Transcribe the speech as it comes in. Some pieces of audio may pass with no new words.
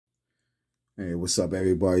Hey, what's up,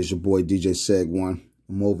 everybody? It's your boy DJ Seg1.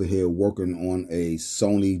 I'm over here working on a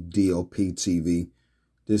Sony DLP TV.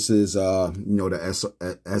 This is, the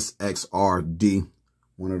SXRD,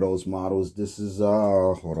 one of those models. This is,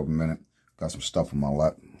 hold up a minute. Got some stuff on my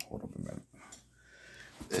lap. Hold up a minute.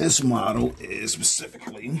 This model is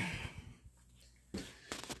specifically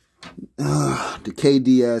the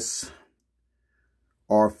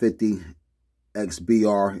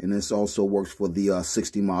kds-r50xbr, and this also works for the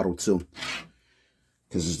 60 model too,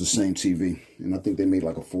 because it's the same TV, and I think they made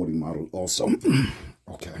like a 40 model also.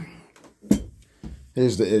 Okay,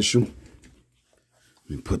 here's the issue. Let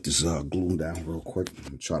me put this glue down real quick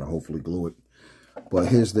and try to hopefully glue it. But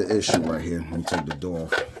here's the issue right here. Let me take the door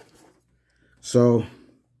off. So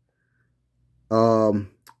the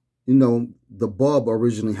bulb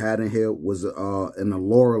originally had in here was an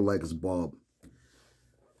Allura bulb.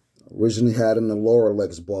 Originally had an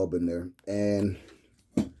Allura bulb in there, and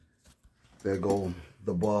there go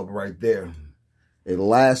the bulb right there. It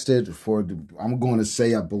lasted for, I'm going to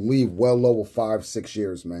say, I believe, well over 5-6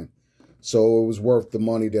 years, man. So it was worth the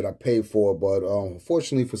money that I paid for it. But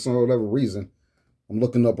unfortunately, for some whatever reason, I'm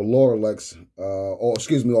looking up Aurora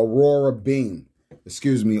Beam.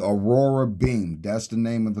 Excuse me, Aurora Beam. That's the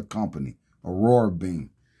name of the company, Aurora Beam.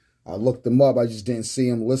 I looked them up. I just didn't see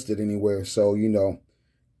them listed anywhere. So, go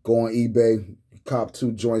on eBay, cop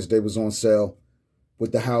 2 joints. They was on sale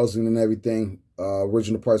with the housing and everything.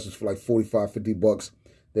 Original price was for like $45-50.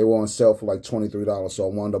 They were on sale for like $23. So I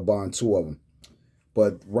wound up buying 2 of them.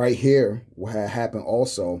 But right here, what had happened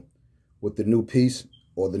also with the new piece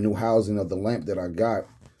or the new housing of the lamp that I got,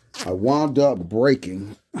 I wound up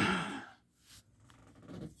breaking the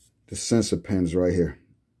sensor pins right here,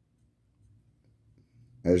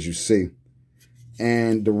 as you see.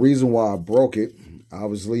 And the reason why I broke it,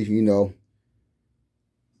 obviously, 2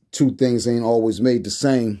 things ain't always made the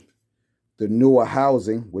same. The newer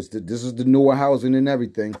housing, this is the newer housing and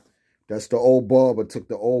everything. That's the old bulb. I took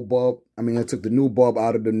the new bulb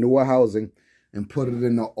out of the newer housing and put it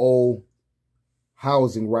in the old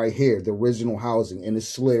housing right here, the original housing, and it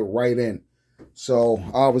slid right in. So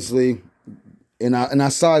obviously, and I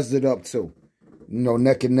sized it up too,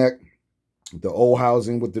 neck and neck, the old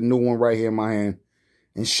housing with the new one right here in my hand.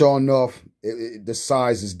 And sure enough, the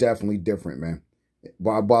size is definitely different, man.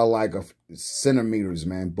 By like centimeters,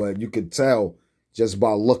 man. But you could tell just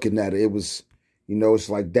by looking at it. It was, it's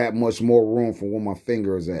like that much more room for where my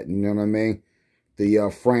finger is at. You know what I mean?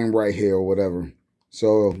 The frame right here or whatever.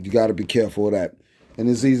 So you got to be careful of that. And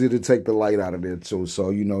it's easy to take the light out of there too.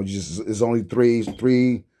 So, it's only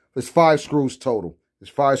it's 5 screws total.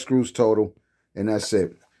 It's 5 screws total, and that's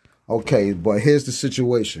it. Okay, but here's the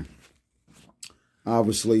situation.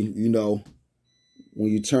 Obviously,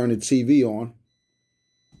 when you turn the TV on,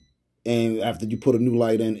 and after you put a new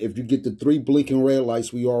light in, if you get the 3 blinking red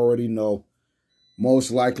lights, we already know most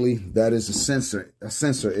likely that is a sensor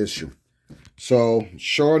issue. So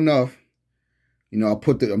sure enough,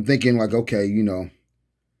 I'm thinking like, okay,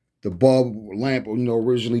 the bulb lamp,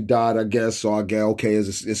 originally died, I guess. So I get, okay,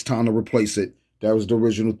 it's time to replace it. That was the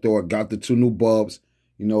original thought. Got the 2 new bulbs.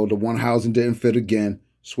 The one housing didn't fit again.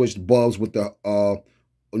 Switched bulbs with the,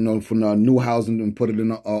 from the new housing and put it in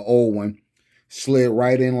the old one. Slid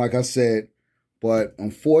right in, like I said. But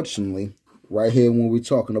unfortunately, right here when we're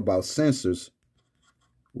talking about sensors,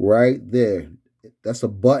 right there, that's a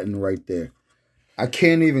button right there. I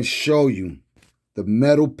can't even show you. The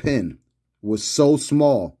metal pin was so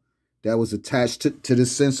small that was attached to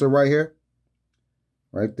this sensor right here.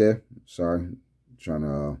 Right there. Sorry. I'm trying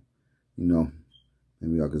to,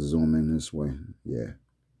 maybe I could zoom in this way. Yeah.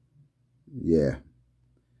 Yeah.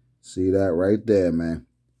 See that right there, man.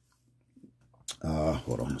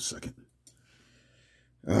 Hold on a second.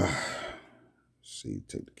 See,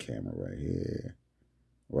 take the camera right here.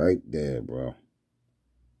 Right there, bro.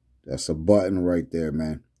 That's a button right there,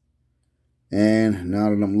 man. And now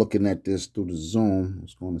that I'm looking at this through the zoom, I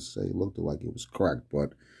was going to say it looked like it was cracked,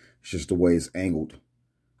 but it's just the way it's angled.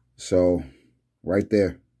 So, right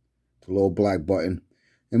there, the little black button.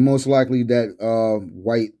 And most likely that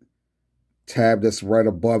white tab that's right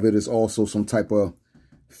above it is also some type of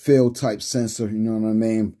field type sensor, you know what I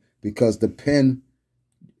mean? Because the pin,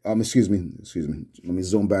 excuse me. Let me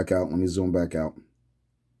zoom back out.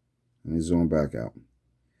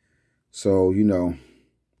 So,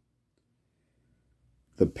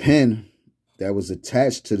 the pin that was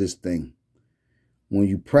attached to this thing, when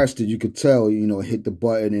you pressed it, you could tell, it hit the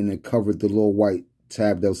button and it covered the little white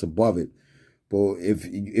tab that was above it. But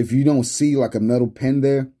if you don't see like a metal pin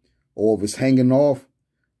there, or if it's hanging off,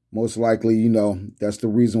 most likely, that's the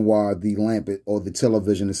reason why the lamp or the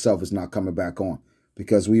television itself is not coming back on.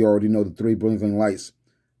 because we already know the 3 blinking lights,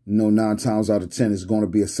 9 times out of 10 is going to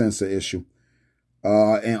be a sensor issue.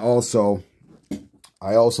 And also,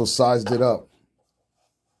 I also sized it up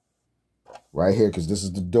right here, because this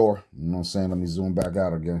is the door. You know what I'm saying? Let me zoom back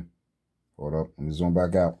out again. Hold up. Let me zoom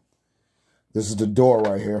back out. This is the door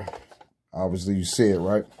right here. Obviously, you see it,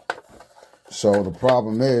 right? So the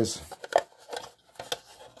problem is,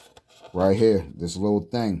 right here, this little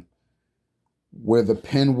thing, where the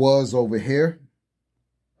pin was over here,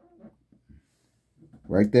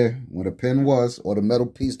 right there, where the pin was, or the metal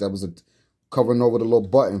piece that was covering over the little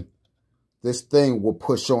button, this thing will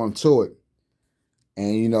push onto it,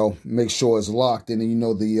 and make sure it's locked. And then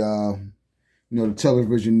the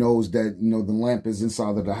television knows that the lamp is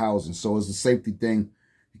inside of the housing, so it's a safety thing.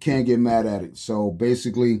 You can't get mad at it. So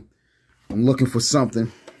basically, I'm looking for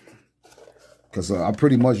something, because I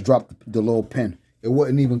pretty much dropped the little pin. It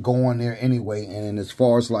wouldn't even go on there anyway. And as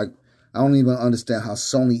far as I don't even understand how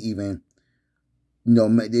Sony even,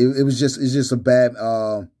 it's just a bad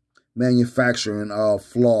manufacturing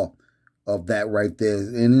flaw of that right there.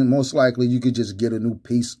 And most likely you could just get a new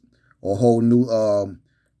piece or a whole new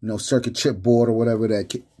circuit chip board or whatever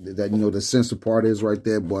that the sensor part is right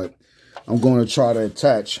there. But I'm going to try to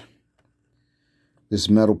attach this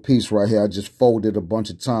metal piece right here. I just folded a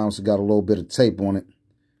bunch of times. It got a little bit of tape on it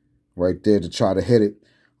right there to try to hit it.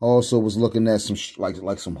 I also was looking at some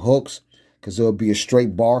like some hooks, because it'll be a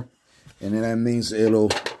straight bar, and then that means it'll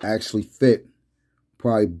actually fit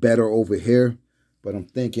probably better over here. But I'm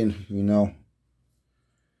thinking, I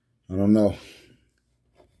don't know.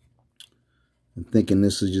 I'm thinking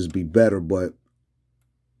this would just be better, but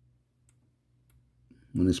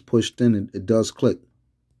when it's pushed in, it does click.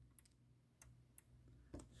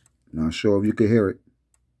 Not sure if you can hear it,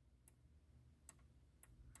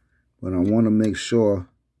 but I want to make sure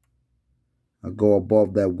I go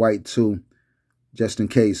above that white too, just in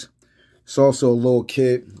case. It's also a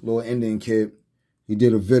little Indian kid. He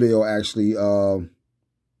did a video actually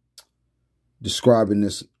describing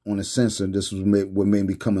this on a sensor. This was what made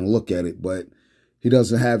me come and look at it, but he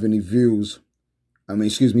doesn't have any views.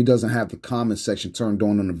 He doesn't have the comment section turned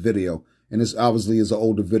on the video. And this obviously is an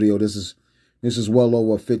older video. This is well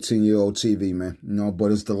over a 15-year-old TV, man.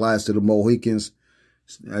 But it's the last of the Mohegans.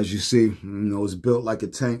 As you see, it's built like a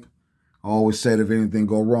tank. I always said if anything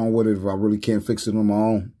go wrong with it, if I really can't fix it on my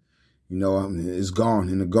own, it's gone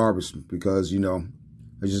in the garbage, because,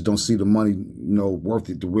 I just don't see the money, worth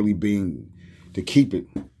it to keep it.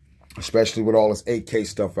 Especially with all this 8K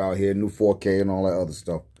stuff out here, new 4K and all that other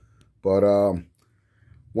stuff. But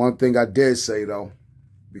one thing I did say, though,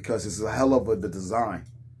 because it's a hell of the design,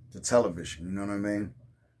 the television, you know what I mean?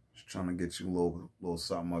 Just trying to get you a little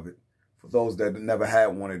something of it. For those that never had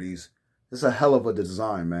one of these, it's a hell of a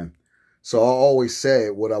design, man. So I always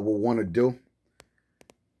said what I would want to do,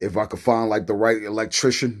 if I could find the right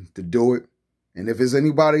electrician to do it. And if there's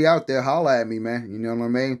anybody out there, holla at me, man. You know what I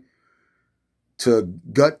mean? To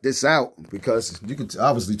gut this out, because you can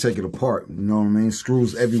obviously take it apart. You know what I mean?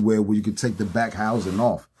 Screws everywhere where you can take the back housing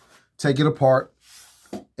off. Take it apart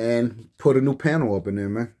and put a new panel up in there,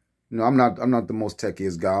 man. I'm not the most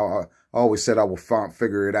techiest guy. I always said I would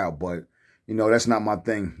figure it out, but that's not my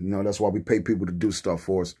thing. That's why we pay people to do stuff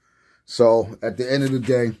for us. So at the end of the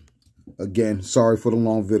day, again, sorry for the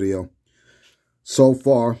long video. So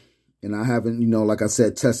far, and I haven't, like I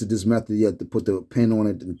said, tested this method yet to put the pin on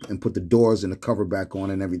it and put the doors and the cover back on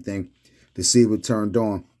and everything to see if it turned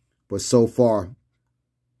on. But so far,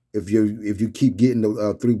 if you keep getting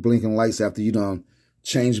the 3 blinking lights after you done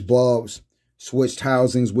changed bulbs, switched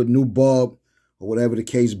housings with new bulb, or whatever the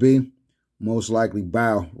case be, most likely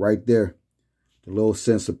bow right there. The little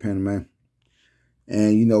sensor pin, man.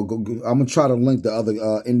 And, I'm going to try to link the other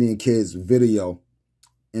Indian kid's video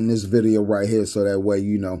in this video right here, so that way,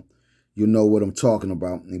 you know what I'm talking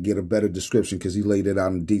about and get a better description, because he laid it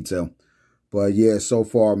out in detail. But, yeah, so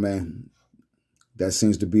far, man, that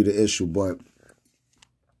seems to be the issue. But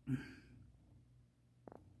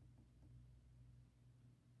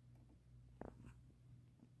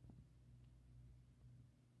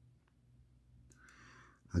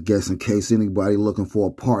I guess in case anybody looking for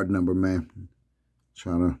a part number, man,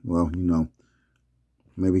 trying to, well,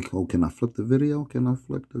 maybe, oh, can I flip the video? Can I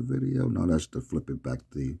flip the video? No, that's to flip it back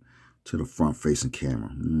to the front facing camera.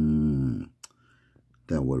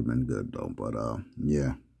 That would have been good though. But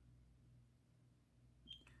yeah,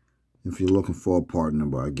 if you're looking for a part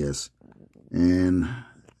number, I guess. And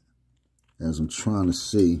as I'm trying to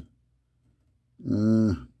see,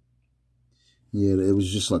 yeah, it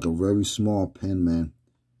was just like a very small pin, man,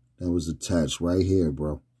 that was attached right here,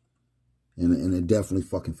 bro. And it definitely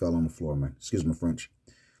fucking fell on the floor, man. Excuse my French.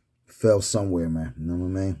 fell somewhere, man. You know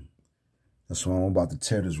what I mean? That's why I'm about to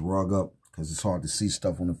tear this rug up, because it's hard to see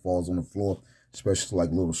stuff when it falls on the floor, especially like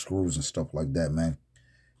little screws and stuff like that, man.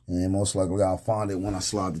 And most likely I'll find it when I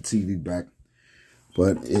slide the TV back.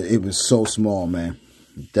 But it was so small, man.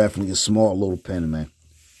 Definitely a small little pen, man.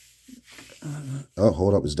 Oh,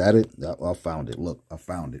 hold up. Is that it? I found it. Look, I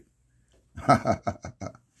found it.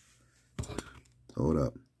 Hold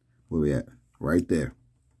up. Where we at? Right there.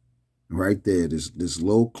 Right there. This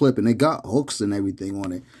little clip. And they got hooks and everything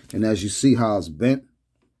on it. And as you see how it's bent.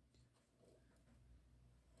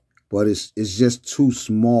 But it's just too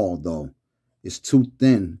small, though. It's too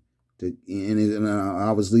thin. And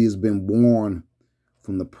obviously it's been worn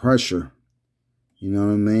from the pressure. You know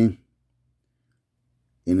what I mean?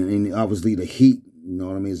 And obviously the heat. You know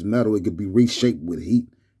what I mean? It's metal. It could be reshaped with heat.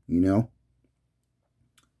 You know?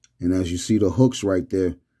 And as you see the hooks right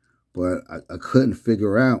there. But I couldn't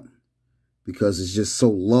figure out, because it's just so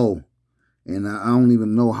low. And I don't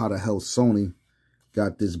even know how the hell Sony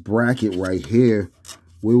got this bracket right here.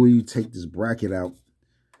 Where will you take this bracket out,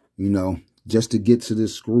 you know, just to get to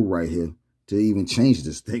this screw right here, to even change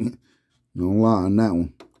this thing? No lie on that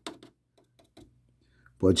one.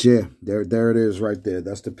 But yeah, there it is right there.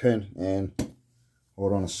 That's the pen. And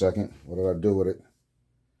hold on a second. What did I do with it?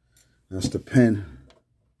 That's the pen.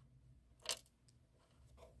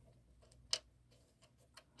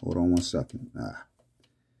 Hold on one second.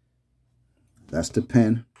 That's the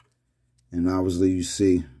pen. And obviously you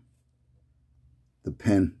see the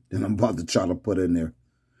pen that I'm about to try to put in there.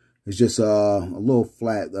 It's just a little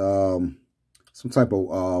flat, some type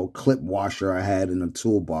of clip washer I had in the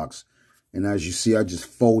toolbox. And as you see, I just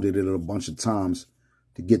folded it a bunch of times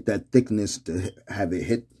to get that thickness, to have it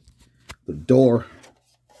hit the door.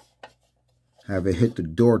 Have it hit the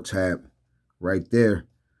door tab right there.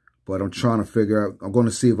 But I'm trying to figure out, I'm going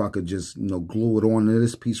to see if I could just, you know, glue it onto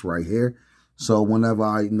this piece right here. So whenever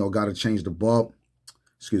I, you know, got to change the bulb,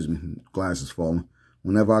 excuse me, glass is falling.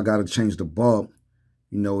 Whenever I got to change the bulb,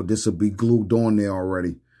 you know, this will be glued on there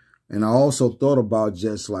already. And I also thought about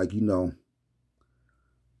just like, you know,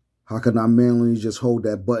 how can I manually just hold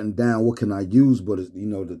that button down? What can I use? But, you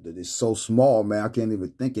know, it's so small, man. I can't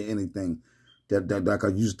even think of anything that I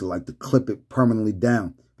could use to like to clip it permanently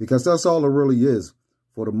down. Because that's all it really is.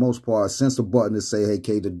 For the most part, a sensor button to say, hey,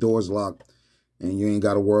 K, the door's locked. And you ain't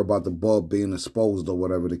got to worry about the bulb being exposed or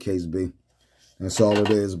whatever the case be. That's all it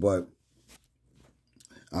is. But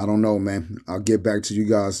I don't know, man. I'll get back to you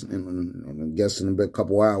guys, I guess, in a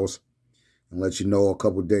couple hours. And let you know, a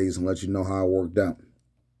couple days, and let you know how it worked out.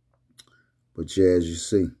 But yeah, as you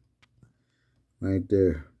see, right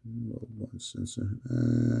there. One sensor.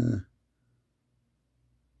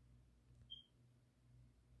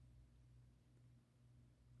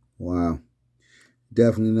 Wow.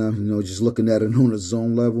 Definitely not, you know, just looking at it on a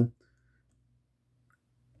zone level.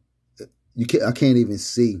 I can't even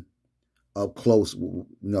see up close, you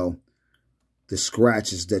know, the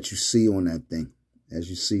scratches that you see on that thing. As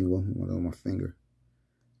you see, what on my finger.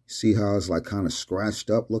 See how it's like kind of scratched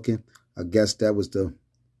up looking? I guess that was the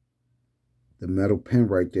metal pen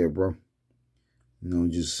right there, bro. You know,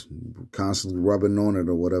 just constantly rubbing on it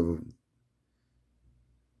or whatever.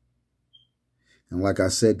 And like I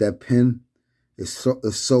said, that pen is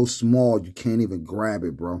so small you can't even grab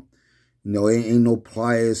it, bro. You know, ain't no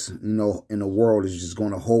pliers, you know, in the world is just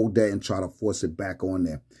going to hold that and try to force it back on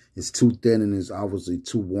there. It's too thin and it's obviously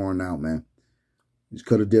too worn out, man. You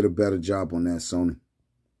could have did a better job on that, Sony.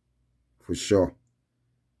 For sure.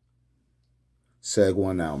 Seg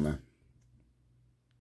one out, man.